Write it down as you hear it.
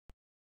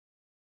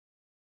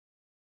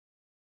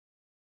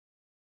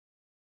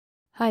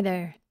Hi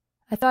there.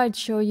 I thought I'd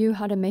show you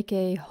how to make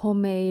a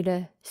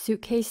homemade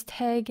suitcase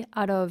tag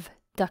out of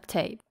duct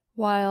tape.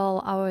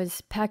 While I was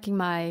packing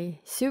my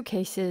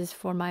suitcases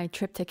for my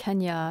trip to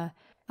Kenya,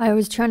 I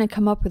was trying to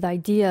come up with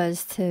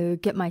ideas to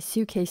get my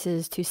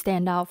suitcases to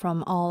stand out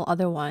from all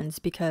other ones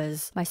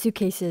because my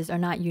suitcases are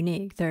not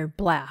unique, they're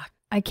black.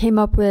 I came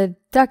up with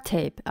duct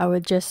tape. I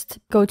would just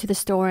go to the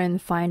store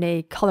and find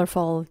a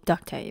colorful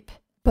duct tape.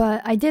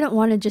 But I didn't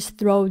want to just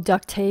throw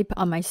duct tape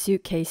on my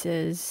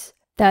suitcases.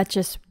 That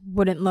just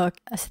wouldn't look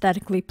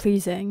aesthetically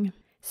pleasing.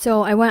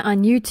 So I went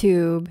on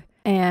YouTube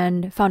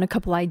and found a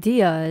couple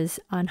ideas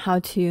on how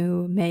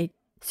to make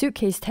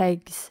suitcase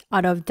tags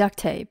out of duct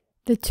tape.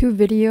 The two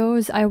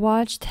videos I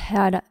watched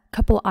had a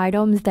couple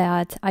items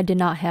that I did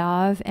not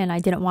have and I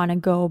didn't want to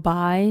go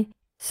buy,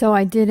 so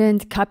I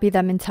didn't copy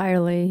them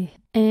entirely,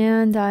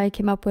 and I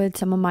came up with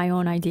some of my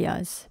own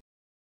ideas.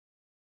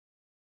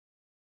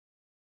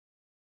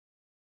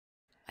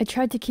 I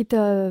tried to keep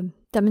the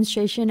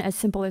demonstration as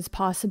simple as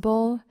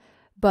possible,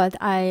 but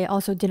I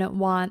also didn't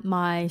want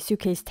my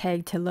suitcase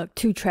tag to look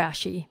too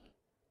trashy.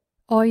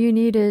 All you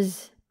need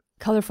is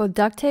colorful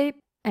duct tape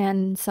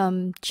and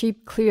some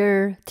cheap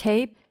clear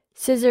tape,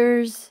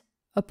 scissors,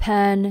 a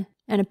pen,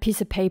 and a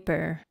piece of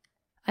paper.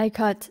 I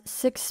cut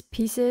 6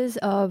 pieces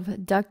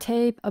of duct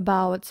tape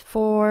about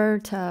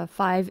 4 to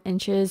 5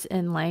 inches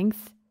in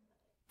length.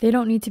 They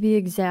don't need to be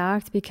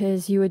exact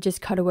because you would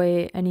just cut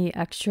away any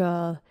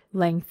extra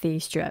lengthy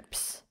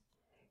strips.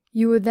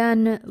 You would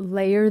then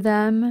layer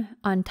them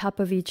on top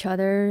of each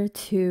other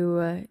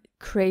to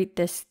create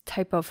this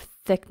type of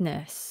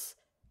thickness.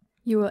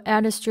 You will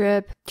add a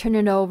strip, turn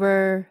it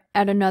over,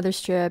 add another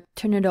strip,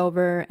 turn it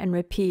over, and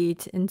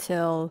repeat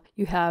until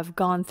you have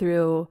gone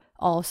through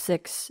all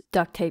 6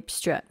 duct tape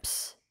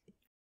strips.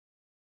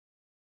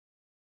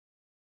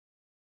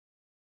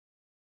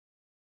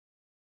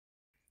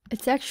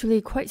 It's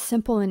actually quite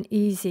simple and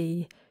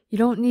easy. You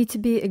don't need to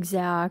be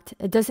exact.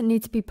 It doesn't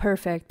need to be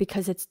perfect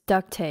because it's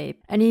duct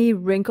tape. Any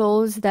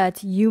wrinkles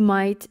that you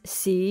might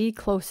see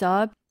close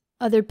up,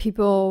 other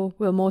people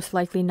will most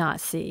likely not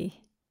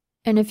see.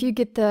 And if you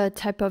get the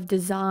type of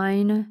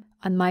design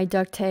on my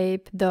duct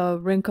tape, the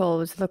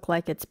wrinkles look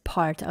like it's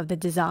part of the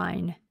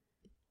design.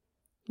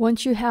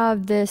 Once you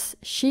have this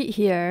sheet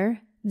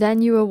here,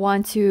 then you will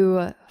want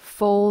to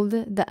fold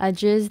the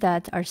edges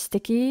that are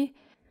sticky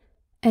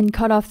and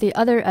cut off the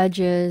other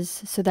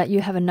edges so that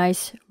you have a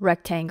nice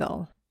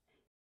rectangle.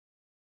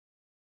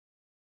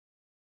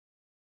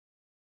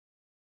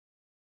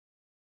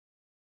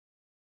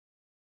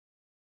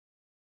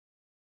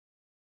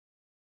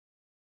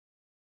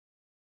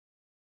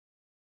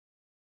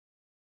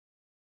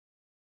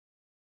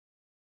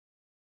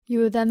 You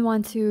would then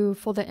want to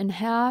fold it in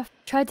half.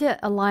 Try to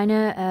align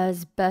it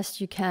as best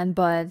you can,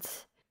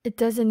 but it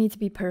doesn't need to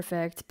be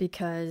perfect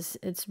because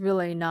it's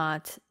really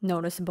not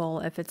noticeable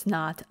if it's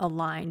not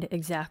aligned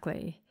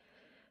exactly.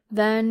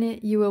 Then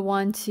you will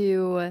want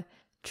to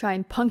try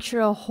and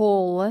puncture a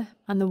hole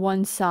on the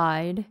one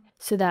side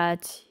so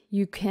that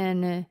you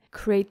can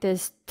create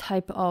this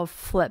type of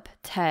flip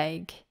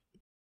tag.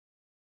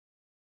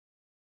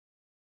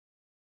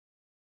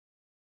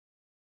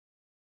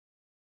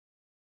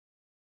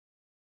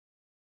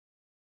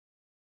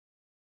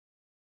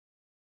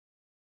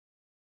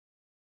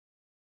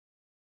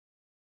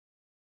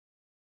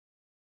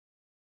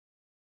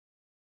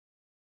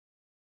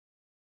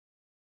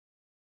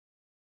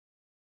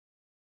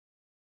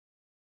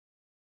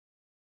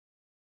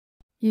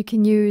 You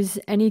can use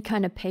any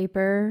kind of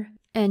paper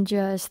and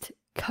just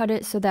cut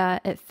it so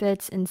that it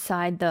fits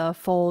inside the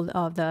fold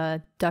of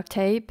the duct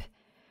tape.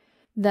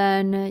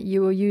 Then you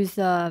will use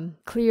the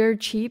clear,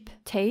 cheap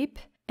tape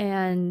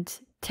and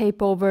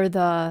tape over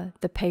the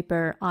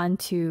paper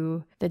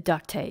onto the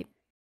duct tape.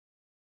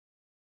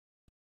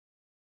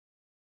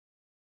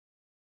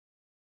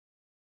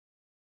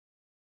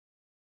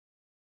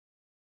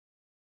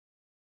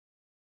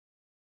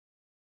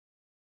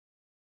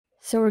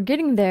 So we're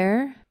getting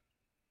there.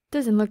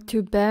 Doesn't look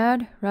too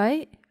bad,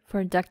 right? For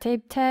a duct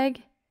tape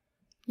tag.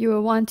 You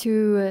will want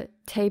to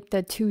tape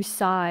the two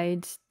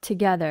sides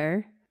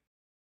together.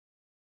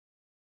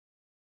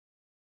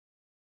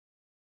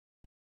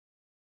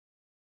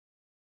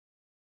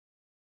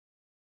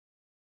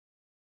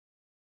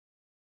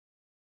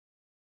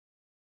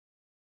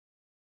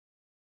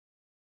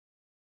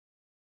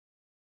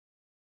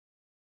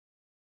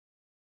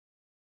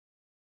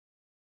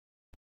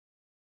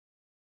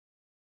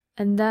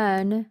 And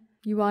then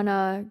you want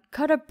to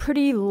cut a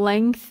pretty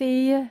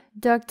lengthy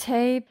duct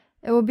tape.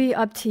 It will be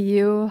up to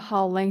you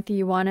how lengthy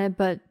you want it,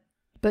 but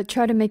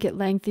try to make it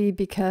lengthy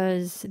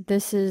because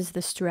this is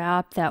the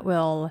strap that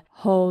will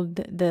hold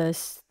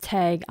this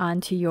tag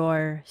onto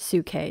your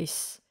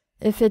suitcase.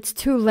 If it's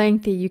too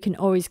lengthy, you can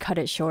always cut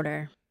it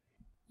shorter.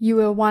 You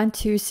will want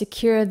to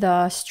secure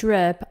the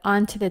strip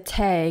onto the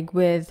tag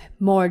with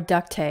more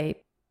duct tape.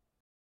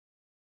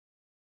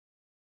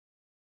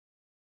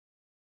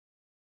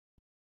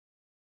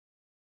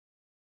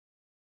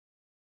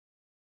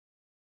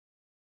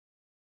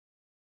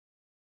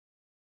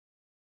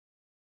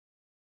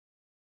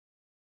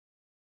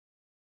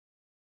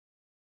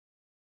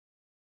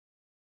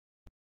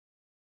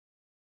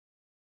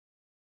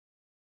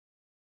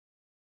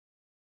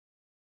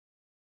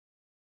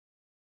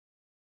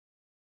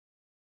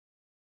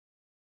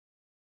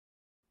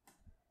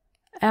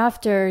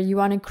 After, you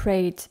want to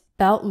create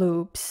belt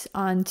loops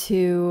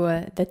onto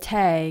the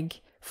tag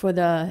for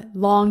the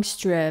long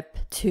strip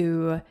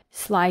to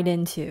slide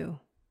into.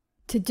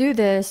 To do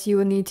this, you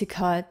will need to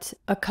cut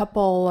a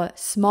couple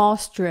small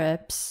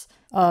strips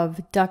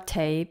of duct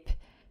tape,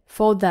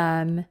 fold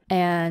them,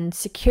 and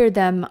secure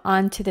them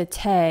onto the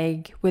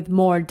tag with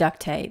more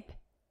duct tape.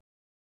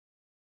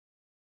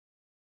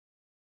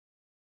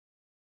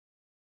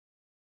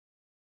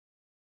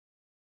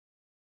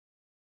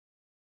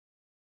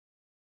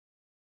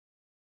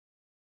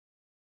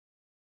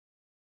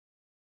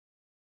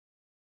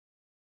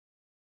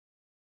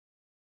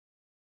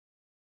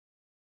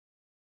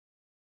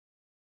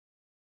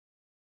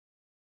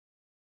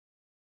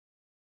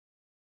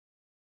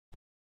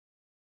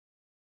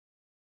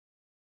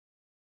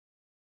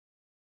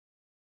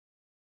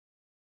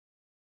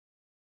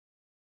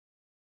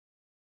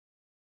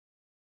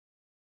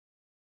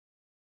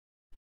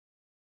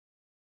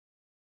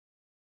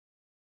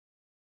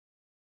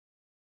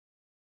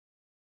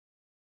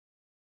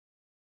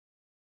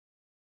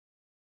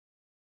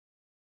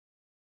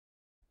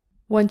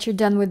 Once you're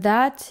done with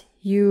that,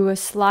 you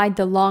slide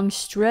the long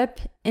strip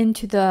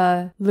into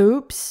the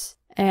loops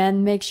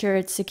and make sure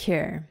it's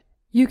secure.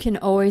 You can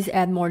always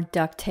add more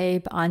duct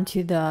tape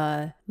onto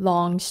the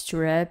long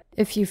strip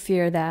if you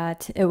fear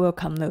that it will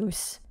come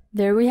loose.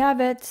 There we have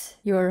it,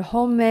 your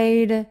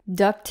homemade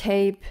duct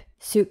tape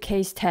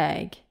suitcase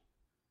tag.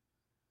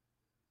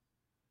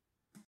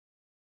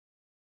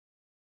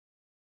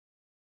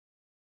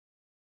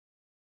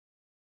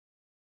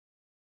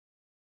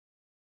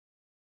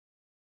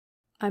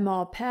 I'm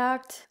all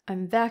packed,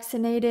 I'm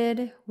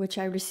vaccinated, which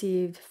I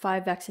received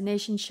 5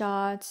 vaccination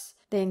shots.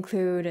 They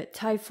include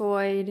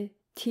typhoid,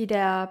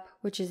 Tdap,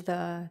 which is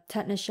the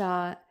tetanus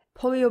shot,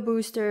 polio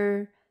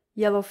booster,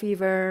 yellow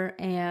fever,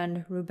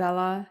 and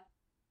rubella.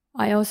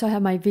 I also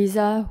have my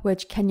visa,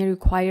 which Kenya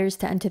requires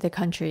to enter the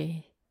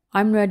country.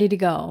 I'm ready to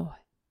go.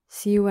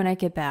 See you when I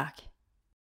get back.